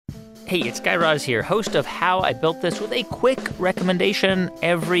Hey, it's Guy Raz here, host of How I Built This, with a quick recommendation.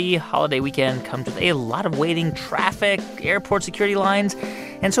 Every holiday weekend comes with a lot of waiting, traffic, airport security lines.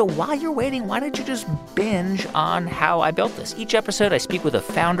 And so while you're waiting, why don't you just binge on How I Built This? Each episode, I speak with a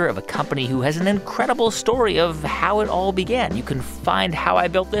founder of a company who has an incredible story of how it all began. You can find How I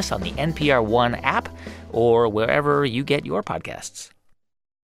Built This on the NPR One app or wherever you get your podcasts.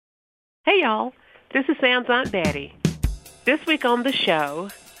 Hey, y'all. This is Sam's Aunt Betty. This week on the show,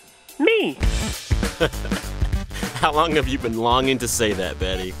 me. How long have you been longing to say that,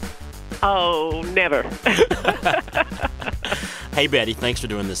 Betty? Oh, never. Hey, Betty, thanks for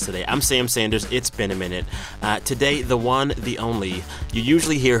doing this today. I'm Sam Sanders. It's been a minute. Today, the one, the only. You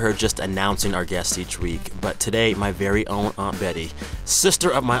usually hear her just announcing our guests each week, but today, my very own Aunt Betty,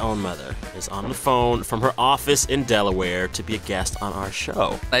 sister of my own mother, is on the phone from her office in Delaware to be a guest on our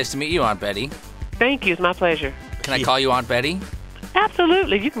show. Nice to meet you, Aunt Betty. Thank you. It's my pleasure. Can I call you Aunt Betty?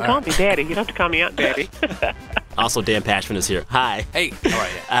 Absolutely. You can call me Daddy. You don't have to call me Aunt Betty. Also, Dan Pashman is here. Hi. Hey, how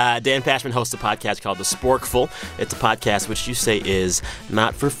are you? Dan Pashman hosts a podcast called The Sporkful. It's a podcast which you say is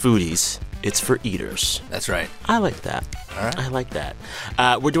not for foodies, it's for eaters. That's right. I like that. All right. I like that.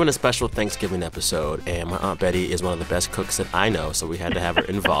 We're doing a special Thanksgiving episode, and my Aunt Betty is one of the best cooks that I know, so we had to have her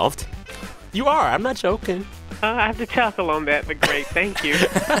involved. You are. I'm not joking. I have to chuckle on that, but great. Thank you.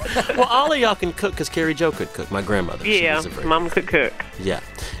 Well, all of y'all can cook because Carrie Jo could cook, my grandmother. Yeah, Mom could cook. Yeah.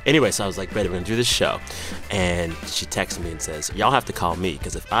 Anyway, so I was like, Betty, we're going to do this show. And she texted me and says, y'all have to call me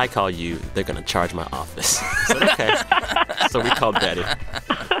because if I call you, they're going to charge my office. I said, okay. So we called Betty.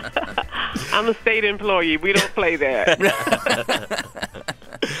 I'm a state employee. We don't play that.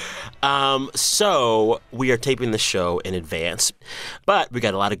 So we are taping the show in advance, but we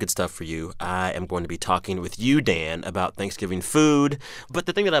got a lot of good stuff for you. I am going to be talking with you, Dan, about Thanksgiving food. But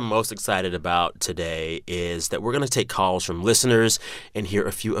the thing that I'm most excited about today is that we're going to take calls from listeners and hear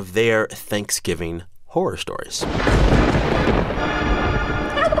a few of their Thanksgiving horror stories.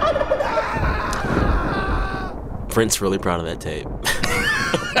 Brent's really proud of that tape.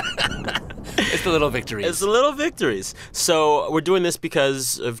 It's the little victories. It's the little victories. So we're doing this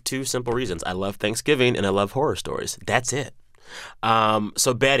because of two simple reasons. I love Thanksgiving and I love horror stories. That's it.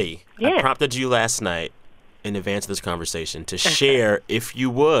 So, Betty, yeah. I prompted you last night in advance of this conversation to share, if you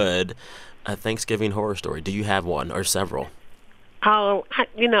would, a Thanksgiving horror story. Do you have one or several? Oh,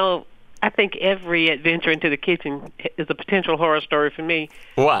 I think every adventure into the kitchen is a potential horror story for me.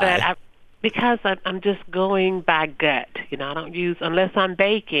 Why? Because I'm just going by gut. I don't use, unless I'm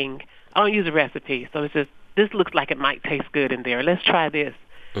baking, I don't use a recipe. So it's just, this looks like it might taste good in there. Let's try this.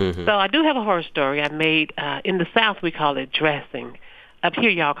 Mm-hmm. So I do have a horror story I made. In the South, we call it dressing. Up here,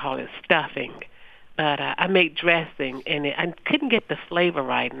 y'all call it stuffing. But I made dressing, and I couldn't get the flavor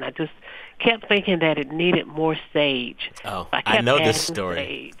right, and I just kept thinking that it needed more sage. Oh, so I know this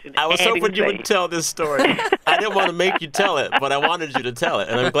story. I was hoping you would tell this story. I didn't want to make you tell it, but I wanted you to tell it,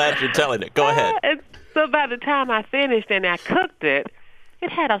 and I'm glad you're telling it. Go ahead. And so by the time I finished and I cooked it, it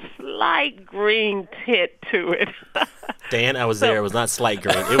had a slight green tint to it. Dan, I was there. It was not slight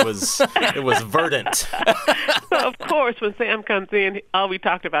green. It was verdant. So, of course, when Sam comes in, all we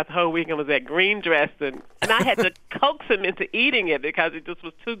talked about the whole weekend was that green dressing. And I had to coax him into eating it because it just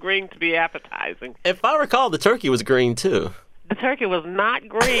was too green to be appetizing. If I recall, the turkey was green, too. The turkey was not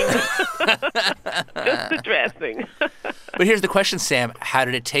green. Just the dressing. But here's the question, Sam. How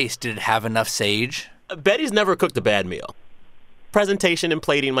did it taste? Did it have enough sage? Betty's never cooked a bad meal. Presentation and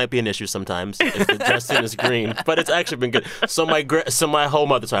plating might be an issue sometimes if the dressing is green, but it's actually been good. So my whole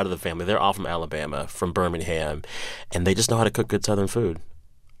mother's side of the family, they're all from Alabama, from Birmingham, and they just know how to cook good Southern food.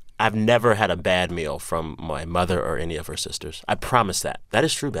 I've never had a bad meal from my mother or any of her sisters. I promise that. That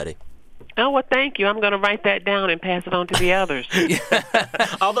is true, Betty. Oh, well, thank you. I'm going to write that down and pass it on to the others.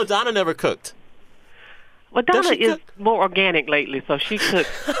 Although Donna never cooked. Well, Donna is more organic lately, so she cooks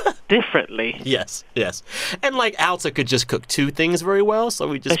differently. Yes. And like Alta could just cook two things very well, so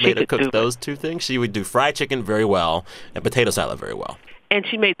we just made her cook those two things. She would do fried chicken very well and potato salad very well. And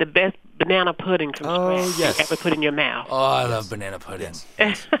she made the best banana pudding from scratch yes. you ever put in your mouth. Oh, I love banana pudding.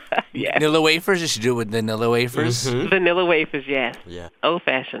 Yes. Vanilla wafers? You should do it with vanilla wafers. Mm-hmm. Vanilla wafers, yes. Yeah.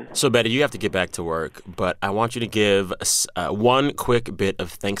 Old-fashioned. So, Betty, you have to get back to work, but I want you to give one quick bit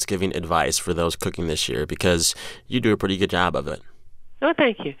of Thanksgiving advice for those cooking this year because you do a pretty good job of it. Oh,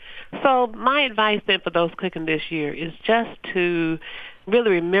 thank you. So my advice then for those cooking this year is just to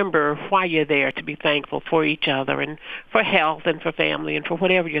really remember why you're there, to be thankful for each other and for health and for family and for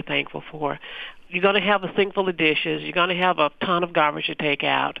whatever you're thankful for. You're going to have a sink full of dishes. You're going to have a ton of garbage to take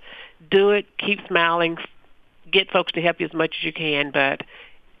out. Do it. Keep smiling. Get folks to help you as much as you can, but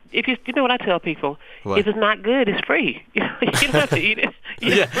if you know what I tell people, What? if it's not good, it's free. You don't have to eat it.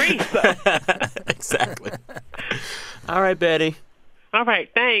 It's free. So. Exactly. All right, Betty. All right,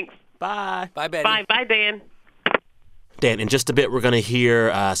 thanks. Bye. Bye, Betty. Bye, Dan. Dan, in just a bit, we're going to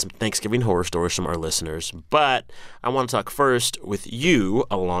hear some Thanksgiving horror stories from our listeners. But I want to talk first with you,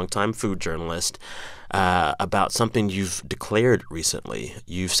 a longtime food journalist, about something you've declared recently.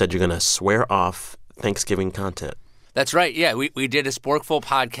 You've said you're going to swear off Thanksgiving content. That's right. Yeah, we did a Sporkful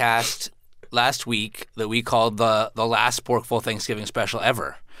podcast last week that we called the last Sporkful Thanksgiving special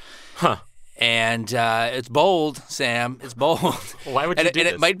ever. Huh. And it's bold, Sam. It's bold. Why would you do And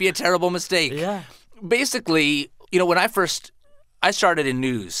this? it might be a terrible mistake. Yeah. Basically, when I started in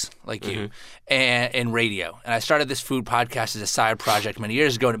news like you and in radio, and I started this food podcast as a side project many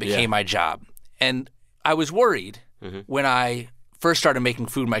years ago, and it became my job. And I was worried when I first started making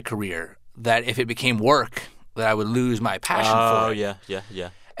food my career that if it became work, that I would lose my passion for it. Oh, yeah.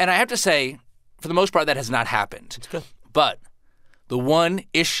 And I have to say, for the most part, that has not happened. It's good. But the one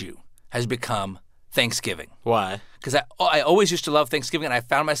issue has become Thanksgiving. Why? Because I always used to love Thanksgiving, and I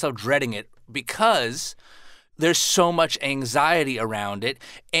found myself dreading it because there's so much anxiety around it,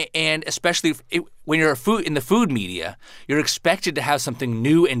 and especially when you're in the food media, you're expected to have something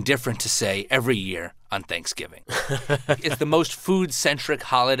new and different to say every year on Thanksgiving. It's the most food-centric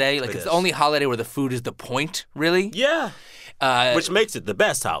holiday. It's the only holiday where the food is the point, really. Yeah. Which makes it the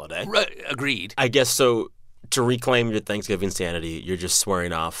best holiday. Agreed. I guess so. To reclaim your Thanksgiving sanity, you're just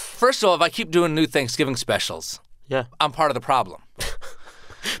swearing off. First of all, if I keep doing new Thanksgiving specials, I'm part of the problem.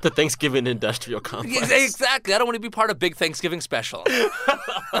 The Thanksgiving industrial complex. Exactly. I don't want to be part of big Thanksgiving special.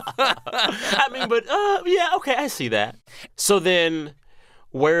 I mean, but okay, I see that. So then,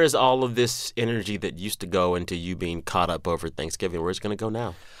 where is all of this energy that used to go into you being caught up over Thanksgiving? Where's it going to go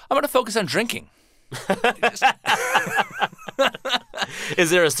now? I'm going to focus on drinking. Is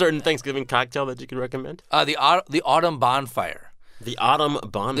there a certain Thanksgiving cocktail that you can recommend? The Autumn Bonfire. The Autumn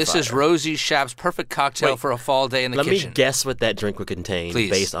Bonfire. This is Rosie Schaap's perfect cocktail for a fall day in the kitchen. Let me guess what that drink would contain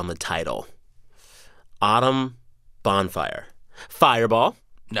based on the title. Autumn Bonfire. Fireball.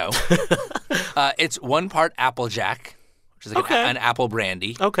 No. It's 1 part Applejack, which is like an apple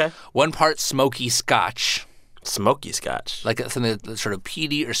brandy. Okay. 1 part smoky Scotch. Smoky Scotch. Like something that's sort of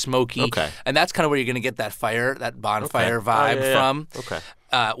peaty or smoky. Okay. And that's kind of where you're going to get that fire, that bonfire vibe from. Okay.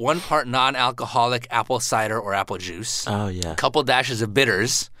 1 part non-alcoholic apple cider or apple juice. Oh, yeah. A couple dashes of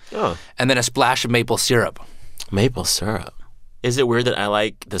bitters. Oh. And then a splash of maple syrup. Maple syrup. Is it weird that I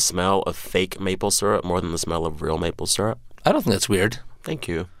like the smell of fake maple syrup more than the smell of real maple syrup? I don't think that's weird. Thank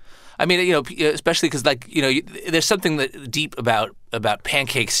you. I mean, especially because, there's something that deep about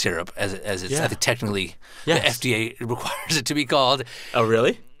pancake syrup, as it's I think technically the FDA requires it to be called. Oh,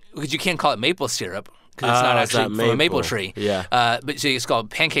 really? Because you can't call it maple syrup because it's not actually from a maple tree. Yeah. But so it's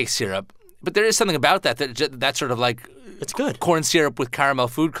called pancake syrup. But there is something about that's sort of like it's good corn syrup with caramel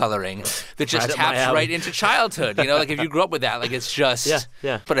food coloring that just taps right into childhood. Like if you grew up with that, like it's just.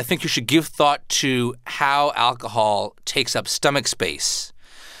 Yeah. But I think you should give thought to how alcohol takes up stomach space.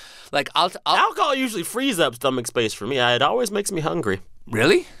 Like alcohol usually frees up stomach space for me. It always makes me hungry.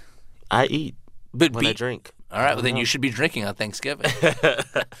 Really? I eat when I drink. All right, well then you should be drinking on Thanksgiving.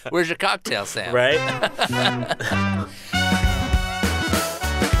 Where's your cocktail, Sam? Right?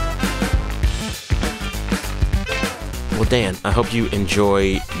 Well, Dan, I hope you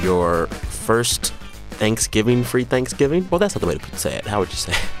enjoy your first Thanksgiving-free Thanksgiving. Well, that's not the way to say it. How would you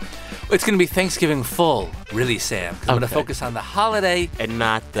say it? It's going to be Thanksgiving full, really, Sam. I'm going to focus on the holiday and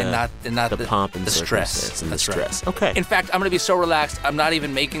not the pomp and the stress. And the stress. Right. Okay. In fact, I'm going to be so relaxed. I'm not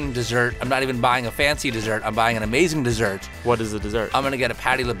even making dessert. I'm not even buying a fancy dessert. I'm buying an amazing dessert. What is the dessert? I'm going to get a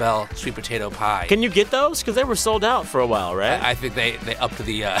Patti LaBelle sweet potato pie. Can you get those? Because they were sold out for a while, right? I think they upped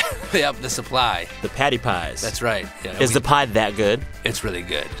the supply. The Patti pies. That's right. Yeah, is the pie that good? It's really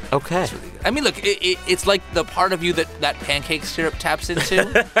good. Okay. It's really good. I mean, look, it's like the part of you that pancake syrup taps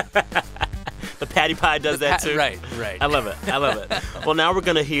into. The Patti pie does that too? Right. I love it. Well, now we're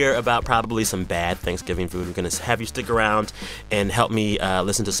going to hear about probably some bad Thanksgiving food. We're going to have you stick around and help me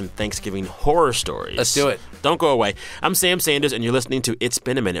listen to some Thanksgiving horror stories. Let's do it. Don't go away. I'm Sam Sanders, and you're listening to It's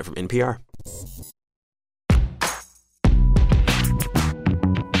Been a Minute from NPR.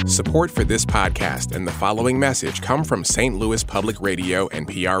 Support for this podcast and the following message come from St. Louis Public Radio and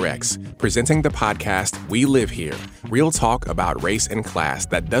PRX, presenting the podcast We Live Here, real talk about race and class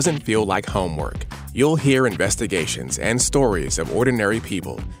that doesn't feel like homework. You'll hear investigations and stories of ordinary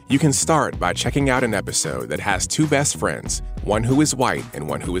people. You can start by checking out an episode that has 2 best friends, one who is white and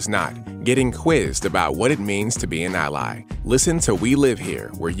one who is not, getting quizzed about what it means to be an ally. Listen to We Live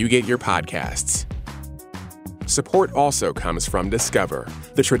Here, where you get your podcasts. Support also comes from Discover.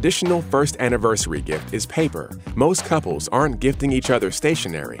 The traditional first anniversary gift is paper. Most couples aren't gifting each other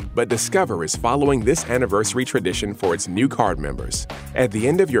stationery, but Discover is following this anniversary tradition for its new card members. At the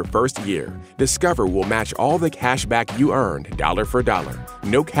end of your first year, Discover will match all the cash back you earned dollar for dollar.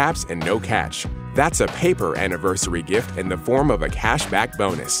 No caps and no catch. That's a paper anniversary gift in the form of a cashback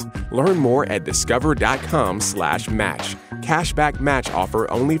bonus. Learn more at discover.com/match. Cashback match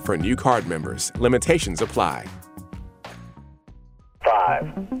offer only for new card members. Limitations apply. 5,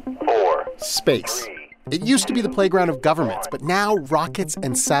 4, Space. 3. It used to be the playground of governments, but now rockets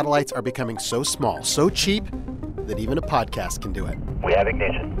and satellites are becoming so small, so cheap, that even a podcast can do it. We have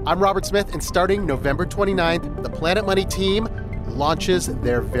ignition. I'm Robert Smith, and starting November 29th, the Planet Money team launches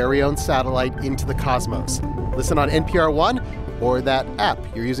their very own satellite into the cosmos. Listen on NPR One or that app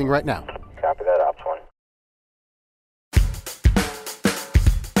you're using right now. Copy that, Ops 1.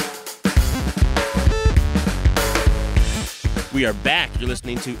 We are back. You're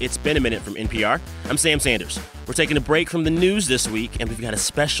listening to It's Been a Minute from NPR. I'm Sam Sanders. We're taking a break from the news this week, and we've got a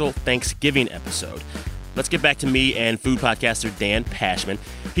special Thanksgiving episode. Let's get back to me and food podcaster Dan Pashman.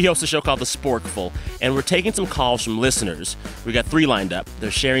 He hosts a show called The Sporkful, and we're taking some calls from listeners. We got 3 lined up.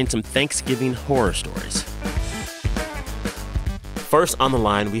 They're sharing some Thanksgiving horror stories. First on the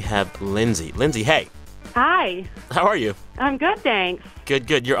line, we have Lindsay. Lindsay, hey. Hi. How are you? I'm good, thanks. Good,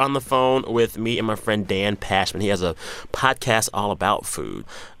 good. You're on the phone with me and my friend Dan Pashman. He has a podcast all about food.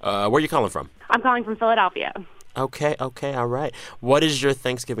 Where are you calling from? I'm calling from Philadelphia. Okay, all right. What is your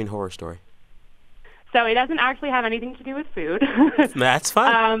Thanksgiving horror story? So it doesn't actually have anything to do with food. That's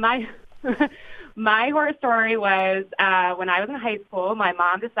fine. My horror story was when I was in high school, my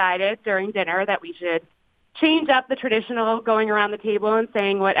mom decided during dinner that we should change up the traditional going around the table and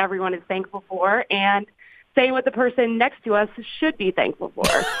saying what everyone is thankful for and saying what the person next to us should be thankful for.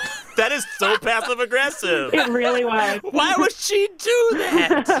 That is so passive-aggressive. It really was. Why would she do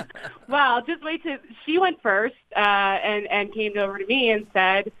that? Well, just wait till she went first and came over to me and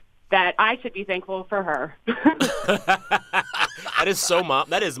said that I should be thankful for her. That is so mom.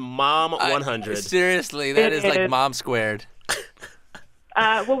 That is mom 100. Seriously, that is like mom squared.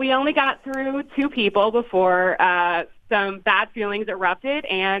 Well, we only got through 2 people before some bad feelings erupted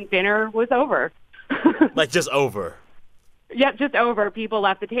and dinner was over. Like just over. Yep, just over. People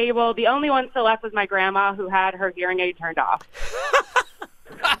left the table. The only one still left was my grandma, who had her hearing aid turned off.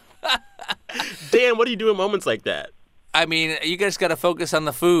 Dan, what do you do in moments like that? I mean, you guys got to focus on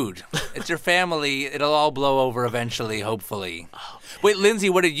the food. It's your family. It'll all blow over eventually, hopefully. Wait, Lindsay,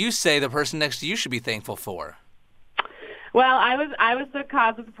 what did you say the person next to you should be thankful for? Well, I was the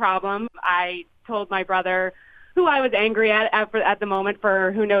cause of the problem. I told my brother, who I was angry at the moment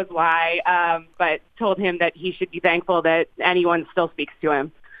for who knows why, but told him that he should be thankful that anyone still speaks to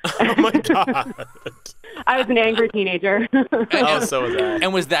him. Oh, my God. I was an angry teenager. Oh, so was I.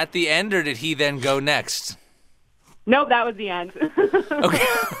 And was that the end, or did he then go next? Nope, that was the end. Okay.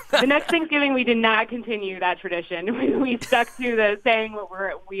 The next Thanksgiving, we did not continue that tradition. We stuck to the saying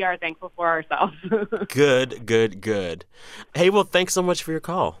what we are thankful for ourselves. Good. Hey, well, thanks so much for your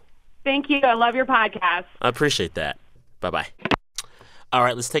call. Thank you. I love your podcast. I appreciate that. Bye-bye. All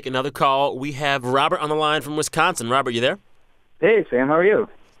right, let's take another call. We have Robert on the line from Wisconsin. Robert, you there? Hey, Sam. How are you?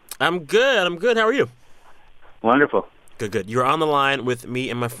 I'm good. How are you? Wonderful. Good. You're on the line with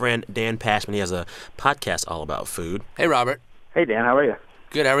me and my friend Dan Pashman. He has a podcast all about food. Hey, Robert. Hey, Dan. How are you?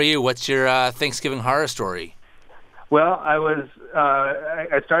 Good. How are you? What's your Thanksgiving horror story? Well,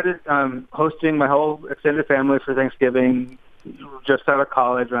 I started hosting my whole extended family for Thanksgiving just out of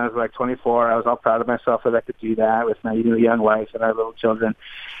college when I was like 24. I was all proud of myself that I could do that with my young wife and our little children.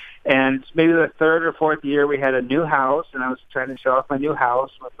 And maybe the 3rd or 4th year, we had a new house, and I was trying to show off my new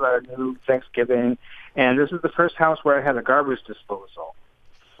house with our new Thanksgiving. And this was the first house where I had a garbage disposal.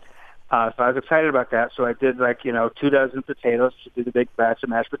 So I was excited about that. So I did 2 dozen potatoes to do the big batch of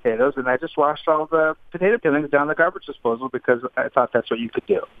mashed potatoes, and I just washed all the potato peelings down the garbage disposal because I thought that's what you could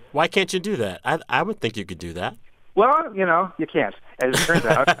do. Why can't you do that? I would think you could do that. Well, you can't. As it turns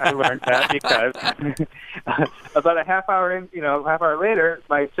out, I learned that because about a half hour later,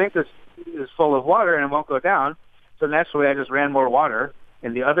 my sink is full of water and it won't go down. So naturally, I just ran more water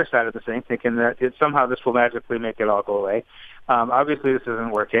in the other side of the sink, thinking that somehow this will magically make it all go away. Obviously, this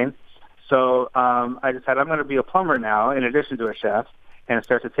isn't working. So I decided I'm going to be a plumber now, in addition to a chef, and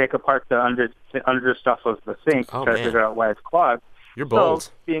start to take apart the under stuff of the sink to try to figure out why it's clogged. You're bold.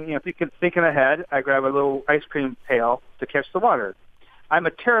 So, thinking ahead, I grab a little ice cream pail to catch the water. I'm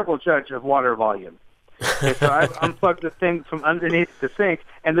a terrible judge of water volume. Okay, so I unplugged the thing from underneath the sink,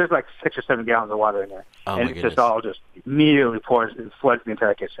 and there's like 6 or 7 gallons of water in there. Oh, and my it goodness. just all just immediately pours and floods the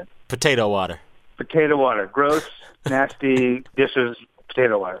entire kitchen. Potato water. potato water. Gross, nasty dishes,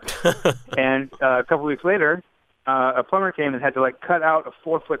 potato water. And a couple weeks later, a plumber came and had to cut out a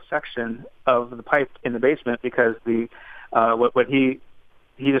 4-foot section of the pipe in the basement because what he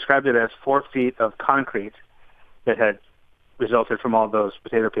described it as 4 feet of concrete that had resulted from all those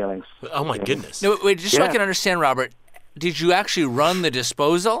potato peelings. Oh my goodness! No, wait, just so I can understand, Robert, did you actually run the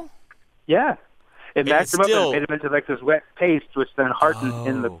disposal? Yeah, it mashed them up still- and made them into this wet paste, which then hardened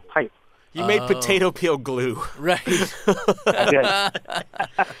in the pipe. You made potato peel glue. Right. I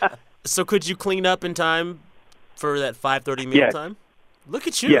did. So could you clean up in time for that 5:30 meal Yes. time? Look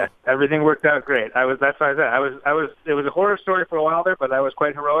at you. Yeah, everything worked out great. That's why I said it was a horror story for a while there, but I was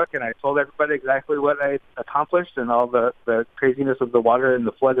quite heroic, and I told everybody exactly what I accomplished and all the craziness of the water and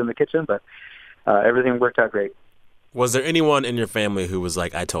the flood in the kitchen, but everything worked out great. Was there anyone in your family who was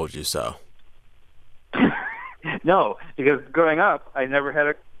like, "I told you so"? No, because growing up, I never had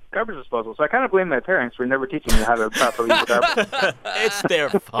a garbage disposal, so I kind of blame my parents for never teaching me how to properly use garbage. It's their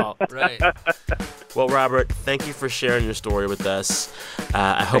fault. Right. Well, Robert, thank you for sharing your story with us.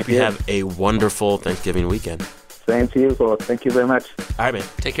 I hope you you. have a wonderful Thanksgiving weekend. Same to you, both. Thank you very much. All right, man.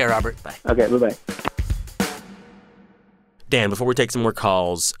 Take care, Robert. Bye. Okay, bye-bye. Dan, before we take some more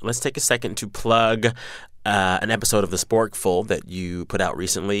calls, let's take a second to plug an episode of The Sporkful that you put out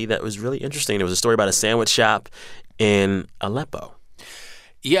recently that was really interesting. It was a story about a sandwich shop in Aleppo.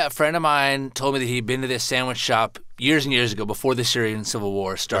 Yeah, a friend of mine told me that he'd been to this sandwich shop years and years ago before the Syrian civil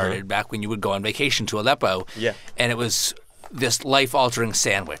war started, back when you would go on vacation to Aleppo. Yeah. And it was this life-altering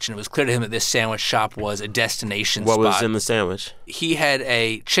sandwich. And it was clear to him that this sandwich shop was a destination spot. What was in the sandwich? He had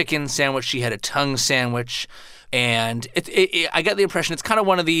a chicken sandwich. She had a tongue sandwich. And I got the impression it's kind of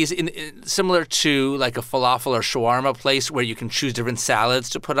one of these, similar to like a falafel or shawarma place where you can choose different salads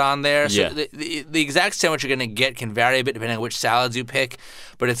to put on there. Yeah. So the exact sandwich you're going to get can vary a bit depending on which salads you pick.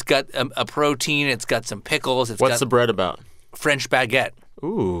 But it's got a protein. It's got some pickles. What's the bread about? French baguette.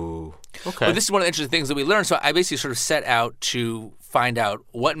 Ooh, okay. But this is one of the interesting things that we learned. So I basically sort of set out to find out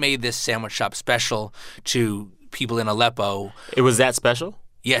what made this sandwich shop special to people in Aleppo. It was that special?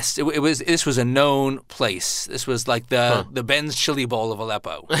 Yes, it was. This was a known place. This was like the Ben's Chili Bowl of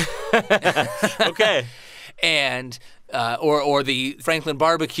Aleppo. Okay. And or the Franklin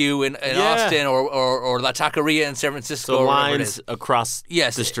Barbecue in Austin, or La Taqueria in San Francisco. So or wherever it lines is. across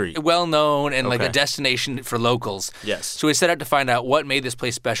Yes, the street. well known and like Okay. a destination for locals. Yes. So we set out to find out what made this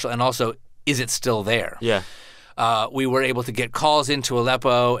place special, and also, is it still there? Yeah. We were able to get calls into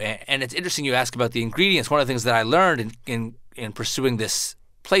Aleppo, and it's interesting you ask about the ingredients. One of the things that I learned in pursuing this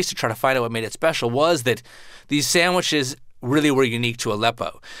place to try to find out what made it special was that these sandwiches really were unique to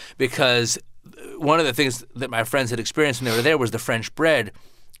Aleppo, because one of the things that my friends had experienced when they were there was the French bread.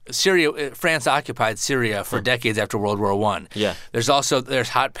 France occupied Syria for decades after World War I. Yeah. There's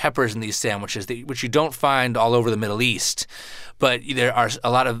hot peppers in these sandwiches, which you don't find all over the Middle East, but there are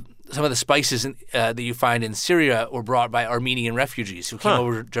some of the spices that you find in Syria were brought by Armenian refugees who came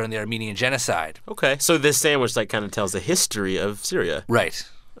over during the Armenian genocide. Okay. So this sandwich kind of tells the history of Syria. Right.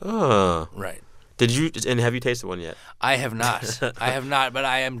 Oh. Right. Have you tasted one yet? I have not. But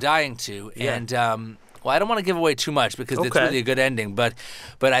I am dying to. Yeah. And I don't want to give away too much because it's Okay. really a good ending, but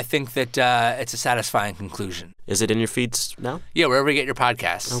I think that it's a satisfying conclusion. Is it in your feeds now? Yeah, wherever you get your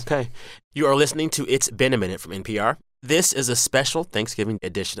podcasts. Okay. You are listening to It's Been a Minute from NPR. This is a special Thanksgiving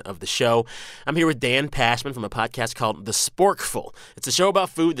edition of the show. I'm here with Dan Pashman from a podcast called The Sporkful. It's a show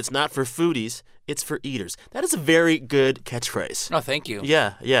about food that's not for foodies, it's for eaters. That is a very good catchphrase. Oh, thank you.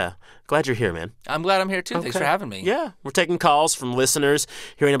 Yeah. Glad you're here, man. I'm glad I'm here, too. Thanks for having me. Yeah. We're taking calls from listeners,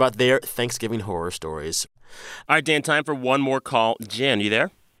 hearing about their Thanksgiving horror stories. All right, Dan, time for one more call. Jen, you there?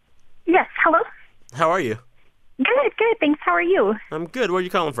 Yes, hello? How are you? Good, thanks. How are you? I'm good. Where are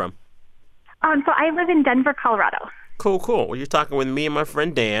you calling from? So I live in Denver, Colorado. Cool. Well, you're talking with me and my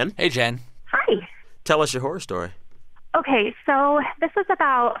friend Dan. Hey, Jen. Hi. Tell us your horror story. Okay, so this was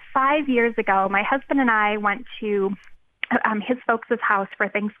about 5 years ago. My husband and I went to his folks' house for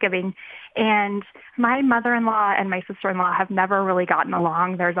Thanksgiving, and my mother-in-law and my sister-in-law have never really gotten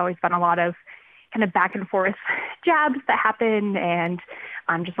along. There's always been a lot of kind of back and forth jabs that happen, and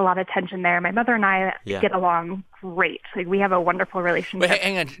just a lot of tension there. My mother and I get along great. Like, we have a wonderful relationship. Wait,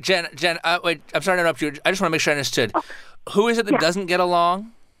 hang on. Jen, wait, I'm sorry to interrupt you. I just want to make sure I understood. Who is it that doesn't get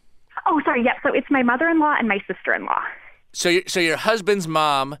along? Oh, sorry. Yeah, so it's my mother-in-law and my sister-in-law. So your husband's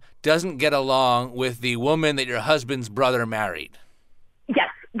mom doesn't get along with the woman that your husband's brother married. Yes,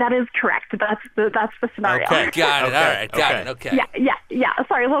 that is correct. That's the scenario. Okay, got it. Okay, All right, got it. Okay. Yeah.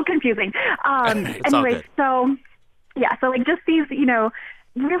 Sorry, a little confusing. It's all good. so like just these,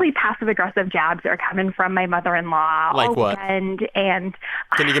 really passive-aggressive jabs are coming from my mother-in-law. Like all what? weekend, and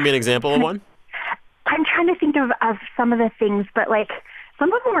Can you give me an example of one? I'm trying to think of some of the things, but like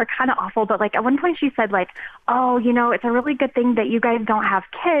some of them were kind of awful. But like at one point she said like, oh, you know, it's a really good thing that you guys don't have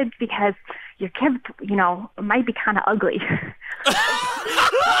kids because your kids, you know, might be kind of ugly.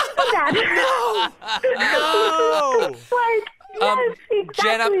 No. Like, yes, exactly.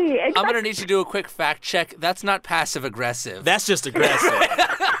 Jen, I'm exactly. going to need you to do a quick fact check. That's not passive aggressive. That's just aggressive.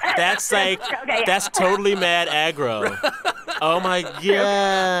 That's like, Okay. that's totally mad aggro. Oh my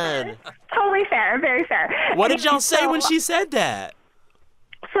God. Totally fair, very fair. What did y'all Anyway, say when she said that?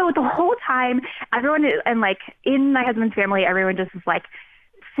 So the whole time, everyone is, and like in my husband's family, everyone just is like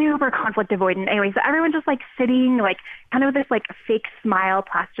super conflict avoidant. Anyway, so everyone just like sitting like kind of with this like fake smile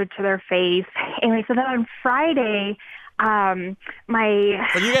plastered to their face. Anyway, so then on Friday,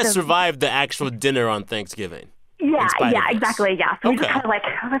 But you guys survived the actual dinner on Thanksgiving. Yeah, in spite of this. exactly. Yeah. So we just Okay. kind of like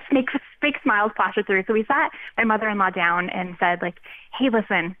let's make fake smiles plastered through. So we sat my mother-in-law down and said like, hey,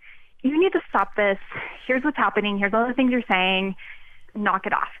 listen, you need to stop this. Here's what's happening. Here's all the things you're saying. Knock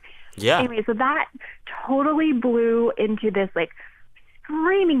it off. Yeah. Anyway, so that totally blew into this like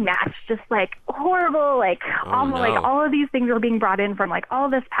screaming match, just like horrible, like almost like all of these things were being brought in from like all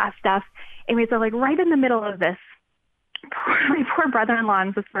this past stuff. Anyway, so like right in the middle of this, my poor brother-in-law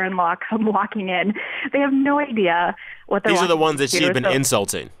and sister-in-law come walking in. They have no idea what they're These are the walking ones that into, she'd been so-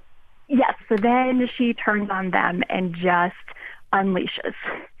 insulting. Yes. So then she turns on them and just unleashes.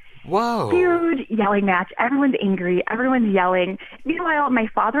 Whoa. Huge yelling match. Everyone's angry. Everyone's yelling. Meanwhile, my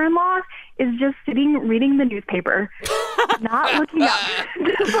father-in-law is just sitting reading the newspaper, not looking up.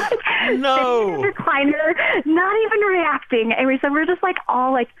 Just like No. sitting in the recliner, not even reacting. Anyway, so we're just like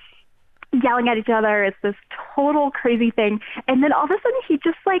all like yelling at each other. It's this total crazy thing. And then all of a sudden he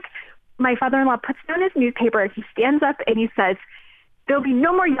just like, my father-in-law puts down his newspaper. He stands up and he says, there'll be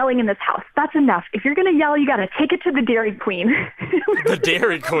no more yelling in this house. That's enough. If you're going to yell, you got to take it to the Dairy Queen. The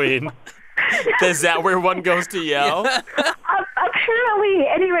Dairy Queen. Is that where one goes to yell? Apparently.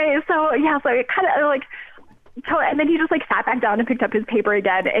 Anyway, so yeah, so it kind of like, and then he just like sat back down and picked up his paper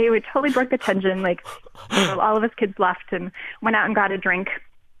again. It totally broke the tension. Like all of us kids left and went out and got a drink.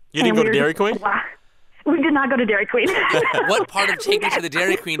 You didn't go to Dairy Queen? We did not go to Dairy Queen. What part of taking to the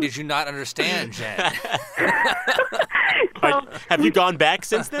Dairy Queen did you not understand, Jen? Have you gone back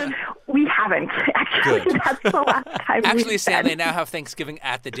since then? We haven't. Actually, Good. that's the last time Actually, we've Sam, been. they now have Thanksgiving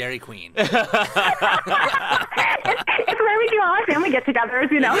at the Dairy Queen. It's where we do all our family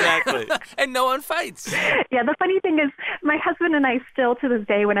get-togethers, you know? Exactly. And no one fights. Yeah, the funny thing is my husband and I still to this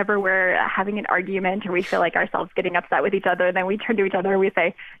day, whenever we're having an argument or we feel like ourselves getting upset with each other, then we turn to each other and we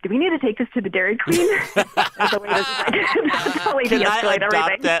say, do we need to take this to the Dairy Queen? As a way to like, totally Can I de-escalate adopt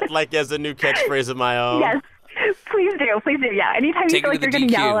everything. that like as a new catchphrase of my own? Yes. Please do. Please do. Yeah. Anytime Take you it feel to like you're the going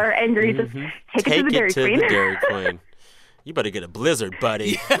to DQ. yell or angry, just take it to the Dairy Queen. the Dairy Queen. You better get a blizzard,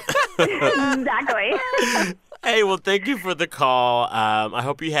 buddy. Exactly. Hey, well, thank you for the call. I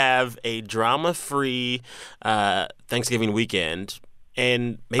hope you have a drama-free Thanksgiving weekend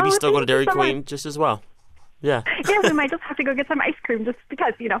and maybe still go to thank you Dairy so Queen much. just as well. Yeah, Yeah, we might just have to go get some ice cream just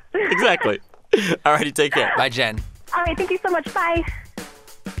because, you know. exactly. All righty, take care. Bye, Jen. All right. Thank you so much. Bye.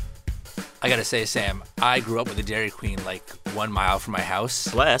 I gotta say, Sam, I grew up with a Dairy Queen like 1 mile from my house.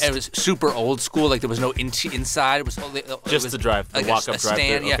 Blessed. And it was super old school. Like there was no inside. It was only Just the drive, the like walk-up a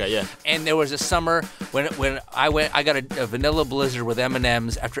stand. drive-thru. Yeah. Okay, yeah. And there was a summer when I went. I got a vanilla blizzard with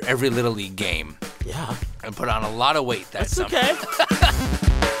M&Ms after every Little League game. Yeah. And put on a lot of weight that That's summer. okay.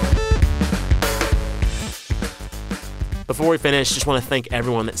 Before we finish, just want to thank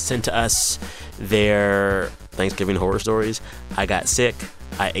everyone that sent to us their Thanksgiving horror stories. I got sick.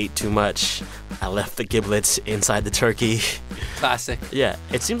 I ate too much. I left the giblets inside the turkey. Classic. Yeah,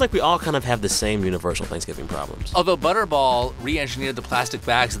 it seems like we all kind of have the same universal Thanksgiving problems. Although Butterball re-engineered the plastic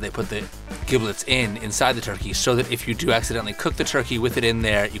bags that they put the giblets inside the turkey so that if you do accidentally cook the turkey with it in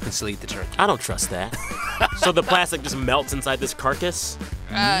there, you can still eat the turkey. I don't trust that. So the plastic just melts inside this carcass?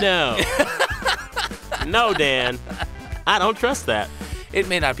 No. No, Dan. I don't trust that. It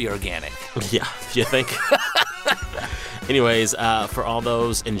may not be organic. Yeah, you think? Anyways, for all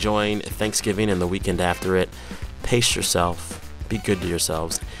those enjoying Thanksgiving and the weekend after it, pace yourself. Be good to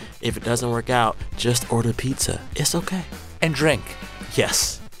yourselves. If it doesn't work out, just order pizza. It's okay. And drink.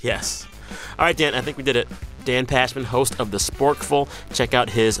 Yes, yes. All right, Dan, I think we did it. Dan Pashman, host of The Sporkful. Check out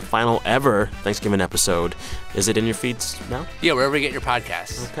his final ever Thanksgiving episode. Is it in your feeds now? Yeah, wherever you get your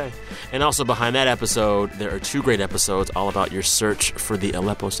podcasts. Okay. And also behind that episode, there are 2 great episodes all about your search for the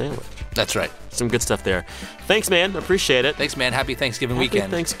Aleppo sandwich. That's right. Some good stuff there. Thanks, man. Appreciate it. Thanks, man. Happy Thanksgiving Happy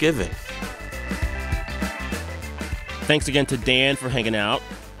weekend. Thanksgiving. Thanks again to Dan for hanging out.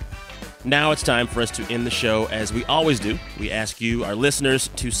 Now it's time for us to end the show as we always do. We ask you, our listeners,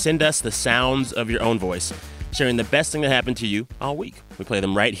 to send us the sounds of your own voice, sharing the best thing that happened to you all week. We play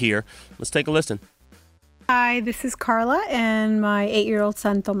them right here. Let's take a listen. Hi, this is Carla and my 8-year-old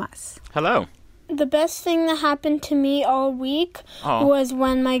son, Tomas. Hello. The best thing that happened to me all week was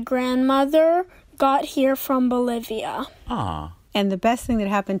when my grandmother got here from Bolivia. Aw. And the best thing that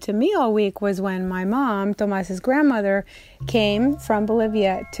happened to me all week was when my mom, Tomas's grandmother, came from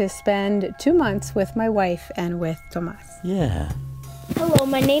Bolivia to spend 2 months with my wife and with Tomas. Yeah. Hello,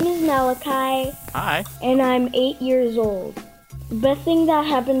 my name is Malachi. Hi. And I'm 8 years old. The best thing that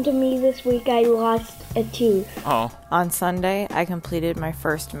happened to me this week, I lost a tooth. Oh. On Sunday, I completed my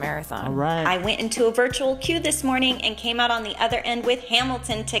first marathon. All right. I went into a virtual queue this morning and came out on the other end with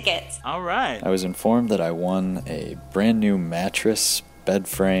Hamilton tickets. All right. I was informed that I won a brand new mattress, bed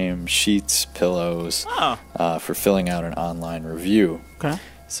frame, sheets, pillows for filling out an online review. Okay.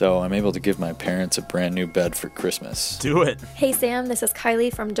 So I'm able to give my parents a brand new bed for Christmas. Do it. Hey Sam, this is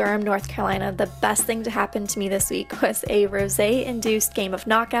Kylie from Durham, North Carolina. The best thing to happen to me this week was a rosé-induced game of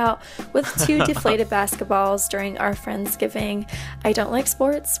knockout with 2 deflated basketballs during our Friendsgiving. I don't like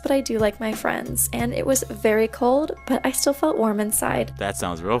sports, but I do like my friends. And it was very cold, but I still felt warm inside. That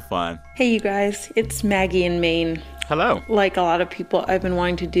sounds real fun. Hey you guys, it's Maggie in Maine. Hello. Like a lot of people, I've been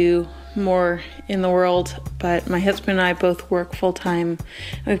wanting to do more in the world, but my husband and I both work full-time.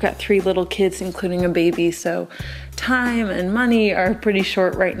 We've got 3 little kids, including a baby, so time and money are pretty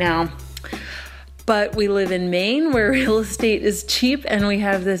short right now. But we live in Maine where real estate is cheap, and we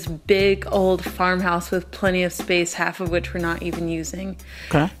have this big old farmhouse with plenty of space, half of which we're not even using.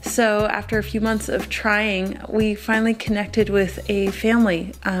 Okay. So after a few months of trying, we finally connected with a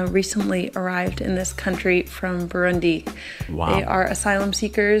family recently arrived in this country from Burundi. Wow. They are asylum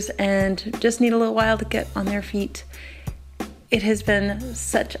seekers and just need a little while to get on their feet. It has been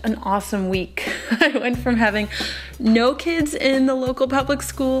such an awesome week. I went from having no kids in the local public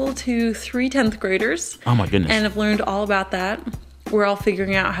school to 3 10th graders. Oh my goodness. And I've learned all about that. We're all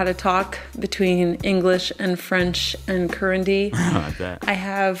figuring out how to talk between English and French and Kirundi. I bet. I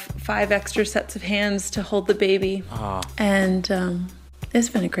have 5 extra sets of hands to hold the baby. And it's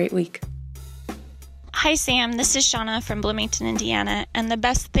been a great week. Hi, Sam. This is Shauna from Bloomington, Indiana. And the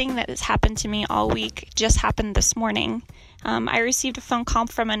best thing that has happened to me all week just happened this morning. I received a phone call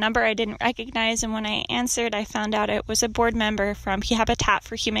from a number I didn't recognize, and when I answered, I found out it was a board member from Habitat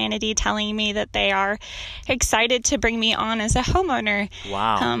for Humanity telling me that they are excited to bring me on as a homeowner.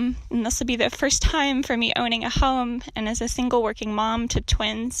 Wow. And this will be the first time for me owning a home, and as a single working mom to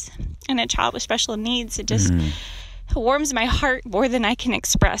twins and a child with special needs, it just warms my heart more than I can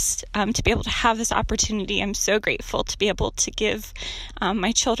express to be able to have this opportunity. I'm so grateful to be able to give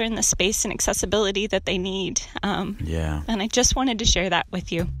my children the space and accessibility that they need. Yeah. And I just wanted to share that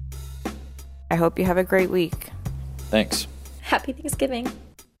with you. I hope you have a great week. Thanks. Happy Thanksgiving.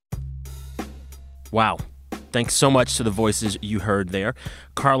 Wow. Thanks so much to the voices you heard there.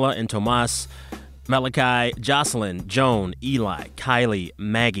 Carla and Tomas, Malachi, Jocelyn, Joan, Eli, Kylie,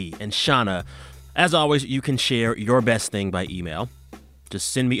 Maggie, and Shauna. As always, you can share your best thing by email. Just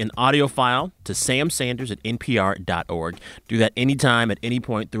send me an audio file to samsanders@npr.org. Do that anytime, at any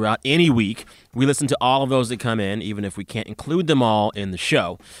point throughout any week. We listen to all of those that come in, even if we can't include them all in the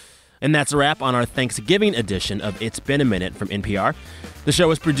show. And that's a wrap on our Thanksgiving edition of It's Been a Minute from NPR. The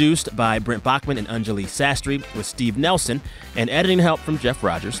show is produced by Brent Bachman and Anjali Sastry with Steve Nelson and editing help from Jeff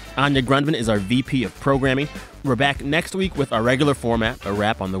Rogers. Anya Grundman is our VP of Programming. We're back next week with our regular format, a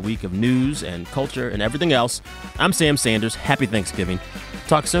wrap on the week of news and culture and everything else. I'm Sam Sanders. Happy Thanksgiving.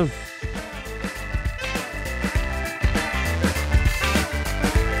 Talk soon.